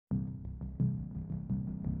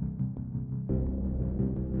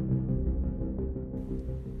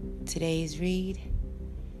Today's read,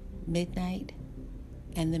 Midnight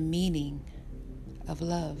and the Meaning of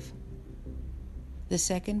Love, the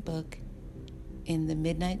second book in the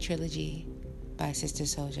Midnight Trilogy by Sister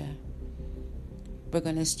Souljah. We're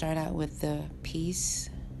going to start out with the piece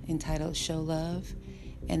entitled Show Love,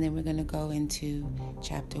 and then we're going to go into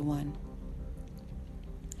chapter 1.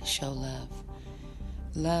 Show love.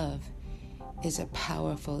 Love is a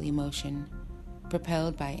powerful emotion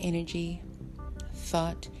propelled by energy,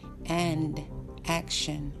 thought, and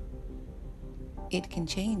action. It can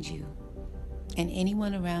change you and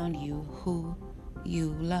anyone around you who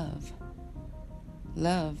you love.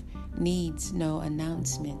 Love needs no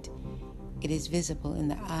announcement. It is visible in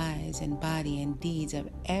the eyes and body and deeds of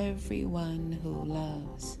everyone who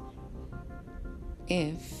loves.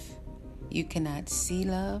 If you cannot see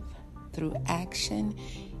love through action,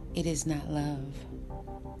 it is not love.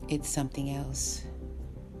 It's something else.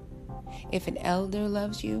 If an elder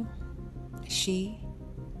loves you, she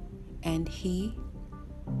and he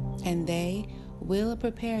and they will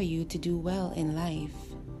prepare you to do well in life.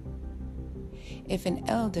 If an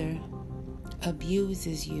elder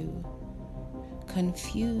abuses you,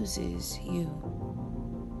 confuses you,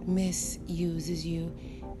 misuses you,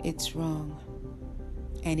 it's wrong.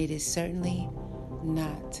 And it is certainly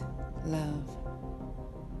not love.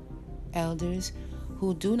 Elders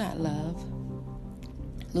who do not love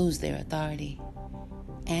lose their authority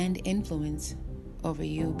and influence over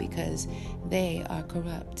you because they are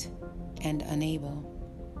corrupt and unable.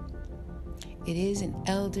 It is an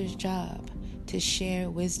elder's job to share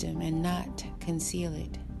wisdom and not conceal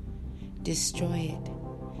it, destroy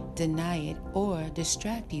it, deny it, or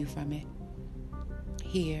distract you from it.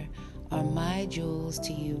 Here are my jewels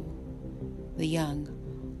to you, the young,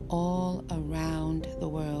 all around the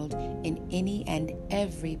world, in any and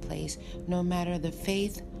every place, no matter the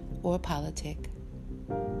faith or politic.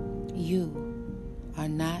 You are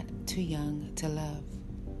not too young to love.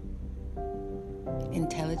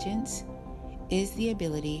 Intelligence is the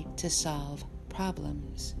ability to solve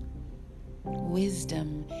problems.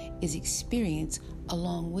 Wisdom is experience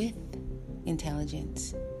along with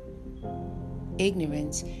intelligence.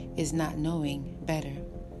 Ignorance is not knowing better.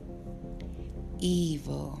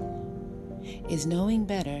 Evil is knowing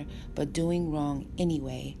better but doing wrong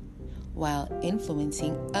anyway, while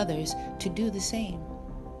influencing others to do the same.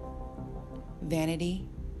 Vanity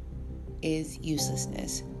is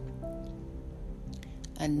uselessness.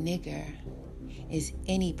 A nigger is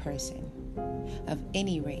any person of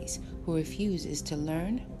any race who refuses to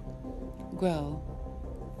learn, grow,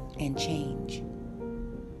 and change.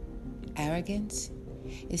 Arrogance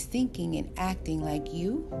is thinking and acting like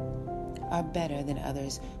you are better than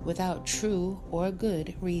others without true or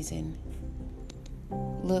good reason.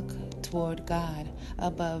 Look toward God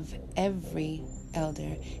above every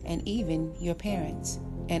elder and even your parents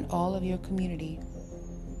and all of your community.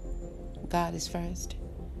 God is first,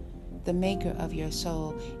 the maker of your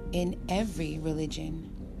soul in every religion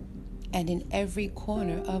and in every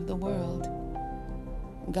corner of the world.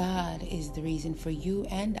 God is the reason for you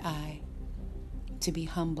and I to be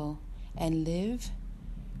humble and live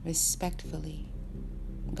respectfully.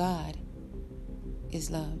 God is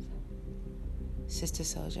love. Sister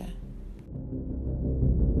Souljah.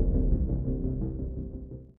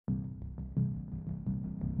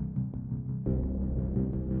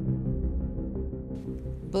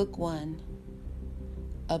 Book 1,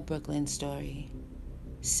 A Brooklyn Story.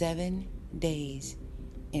 7 Days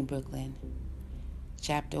in Brooklyn.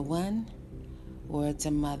 Chapter 1, Words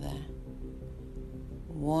of Mother.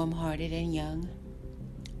 Warm-hearted and young,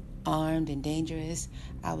 armed and dangerous,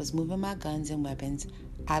 I was moving my guns and weapons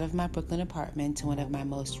out of my Brooklyn apartment to one of my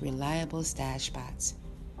most reliable stash spots.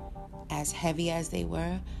 As heavy as they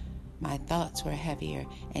were, my thoughts were heavier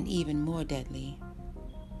and even more deadly.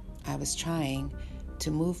 I was trying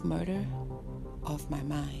to move murder off my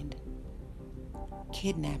mind.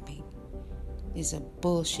 Kidnapping is a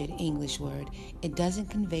bullshit English word. It doesn't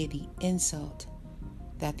convey the insult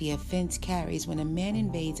that the offense carries when a man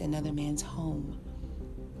invades another man's home,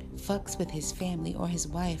 fucks with his family or his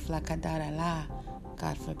wife, la kadara,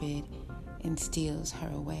 God forbid, and steals her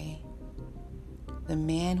away. The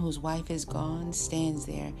man whose wife is gone stands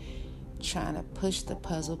there trying to push the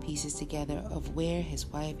puzzle pieces together of where his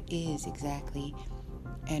wife is exactly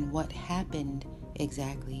and what happened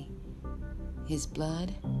exactly. His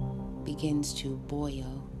blood begins to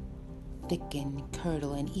boil, thicken,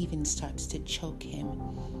 curdle, and even starts to choke him.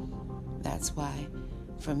 That's why,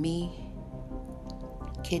 for me,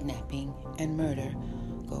 kidnapping and murder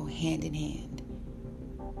go hand in hand.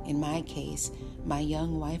 In my case, my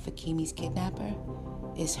young wife Akimi's kidnapper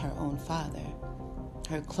is her own father.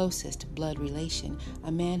 her closest blood relation,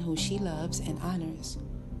 a man who she loves and honors.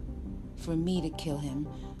 For me to kill him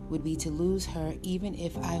would be to lose her even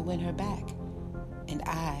if I win her back, and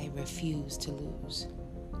I refuse to lose.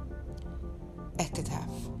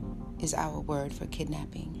 Ekataf is our word for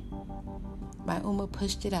kidnapping. My Uma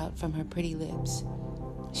pushed it out from her pretty lips.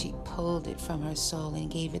 She pulled it from her soul and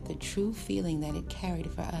gave it the true feeling that it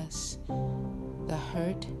carried for us. The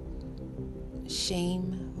hurt,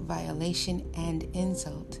 shame, violation, and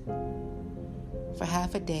insult. For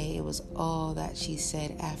half a day, it was all that she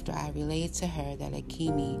said after I relayed to her that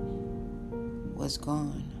Akimi was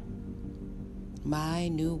gone. My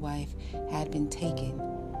new wife had been taken,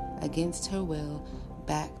 against her will,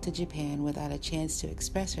 back to Japan without a chance to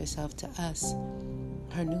express herself to us,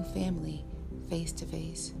 her new family, face to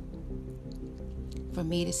face. For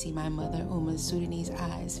me to see my mother, Uma's Sudanese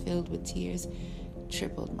eyes filled with tears,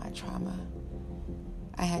 tripled my trauma.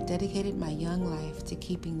 I had dedicated my young life to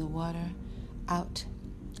keeping the water out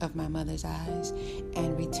of my mother's eyes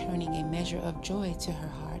and returning a measure of joy to her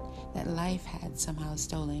heart that life had somehow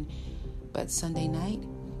stolen. But Sunday night,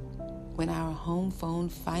 when our home phone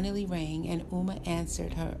finally rang and Uma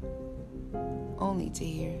answered her, only to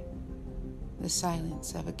hear the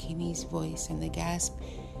silence of Akimi's voice and the gasp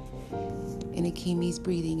in Akimi's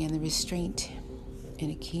breathing and the restraint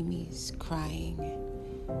in Akimi's crying,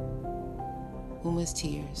 Uma's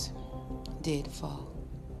tears did fall.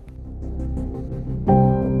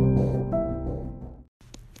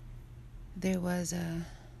 There was a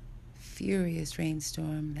furious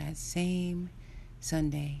rainstorm that same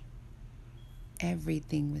Sunday.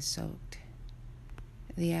 Everything was soaked.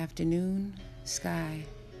 The afternoon sky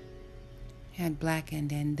had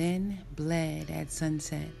blackened and then bled at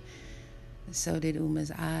sunset. So did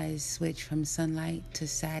Uma's eyes switch from sunlight to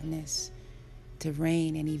sadness, to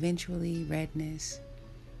rain and eventually redness.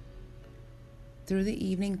 Through the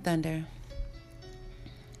evening thunder,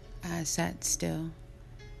 I sat still,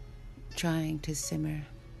 trying to simmer.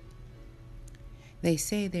 They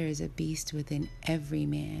say there is a beast within every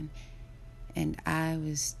man, and I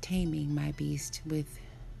was taming my beast with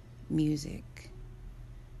music.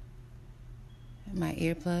 My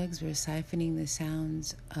earplugs were siphoning the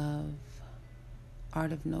sounds of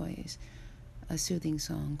Art of Noise, a soothing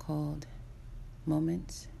song called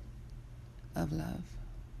Moments of Love.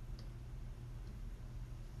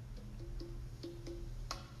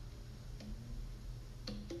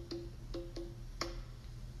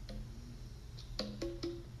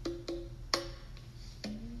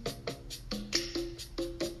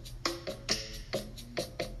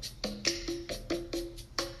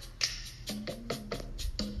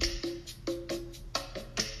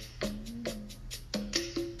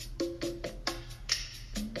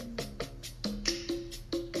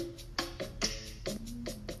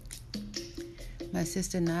 My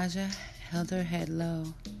sister Naja held her head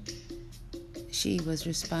low. She was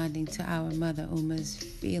responding to our mother Uma's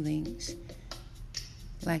feelings.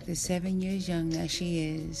 Like the 7 years young that she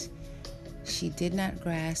is, she did not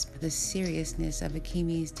grasp the seriousness of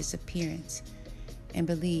Akimi's disappearance and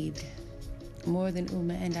believed, more than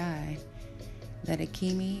Uma and I, that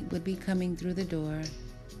Akimi would be coming through the door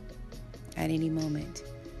at any moment.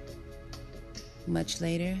 Much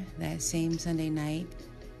later, that same Sunday night,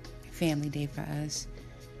 family day for us,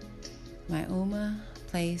 my Uma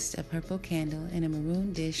placed a purple candle in a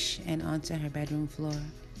maroon dish and onto her bedroom floor.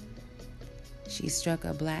 She struck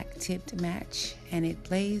a black-tipped match and it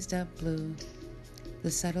blazed up blue, the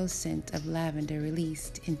subtle scent of lavender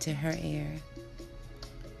released into her air.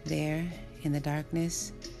 There, in the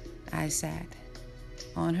darkness, I sat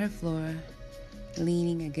on her floor,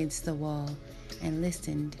 leaning against the wall, and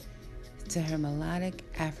listened to her melodic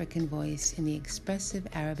African voice in the expressive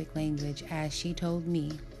Arabic language as she told me,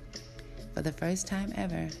 for the first time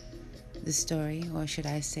ever, the story, or should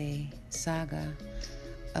I say saga,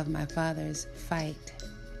 of my father's fight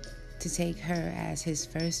to take her as his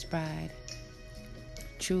first bride,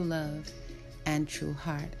 true love and true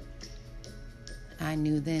heart. I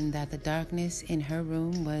knew then that the darkness in her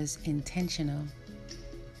room was intentional.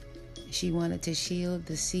 She wanted to shield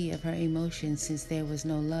the sea of her emotions since there was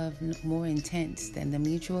no love more intense than the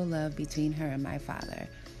mutual love between her and my father.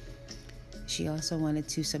 She also wanted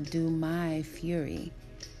to subdue my fury.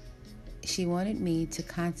 She wanted me to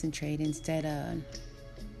concentrate instead on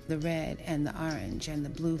the red and the orange and the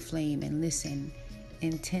blue flame and listen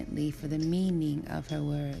intently for the meaning of her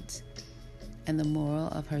words and the moral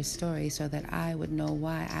of her story so that I would know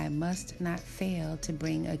why I must not fail to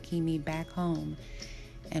bring Akimi back home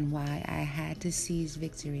and why I had to seize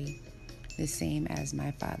victory the same as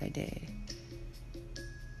my father did.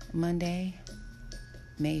 Monday,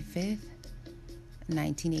 May 5th,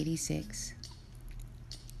 1986.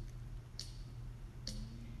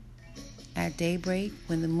 At daybreak,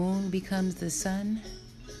 when the moon becomes the sun,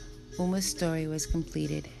 Uma's story was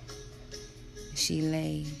completed. She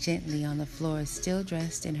lay gently on the floor, still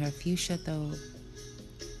dressed in her fuchsia thobe.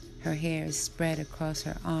 Her hair spread across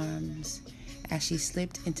her arms as she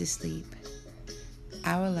slipped into sleep.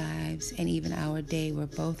 Our lives and even our day were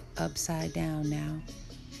both upside down now.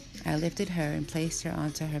 I lifted her and placed her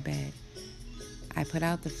onto her bed. I put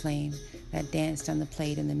out the flame that danced on the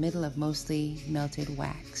plate in the middle of mostly melted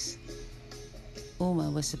wax.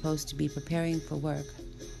 Uma was supposed to be preparing for work,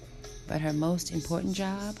 but her most important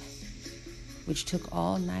job, which took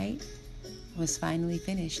all night, was finally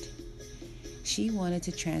finished. She wanted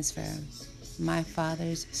to transfer my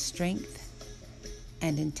father's strength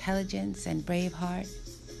and intelligence and brave heart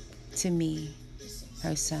to me,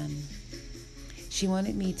 her son. She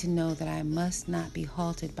wanted me to know that I must not be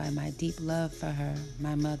halted by my deep love for her,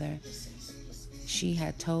 my mother. She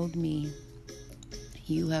had told me,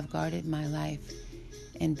 "You have guarded my life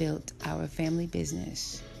and built our family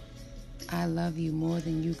business. I love you more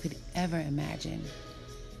than you could ever imagine."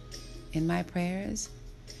 In my prayers,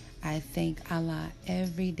 I thank Allah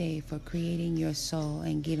every day for creating your soul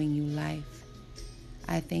and giving you life.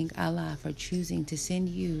 I thank Allah for choosing to send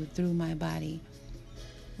you through my body.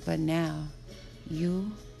 But now,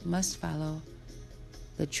 you must follow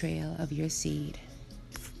the trail of your seed.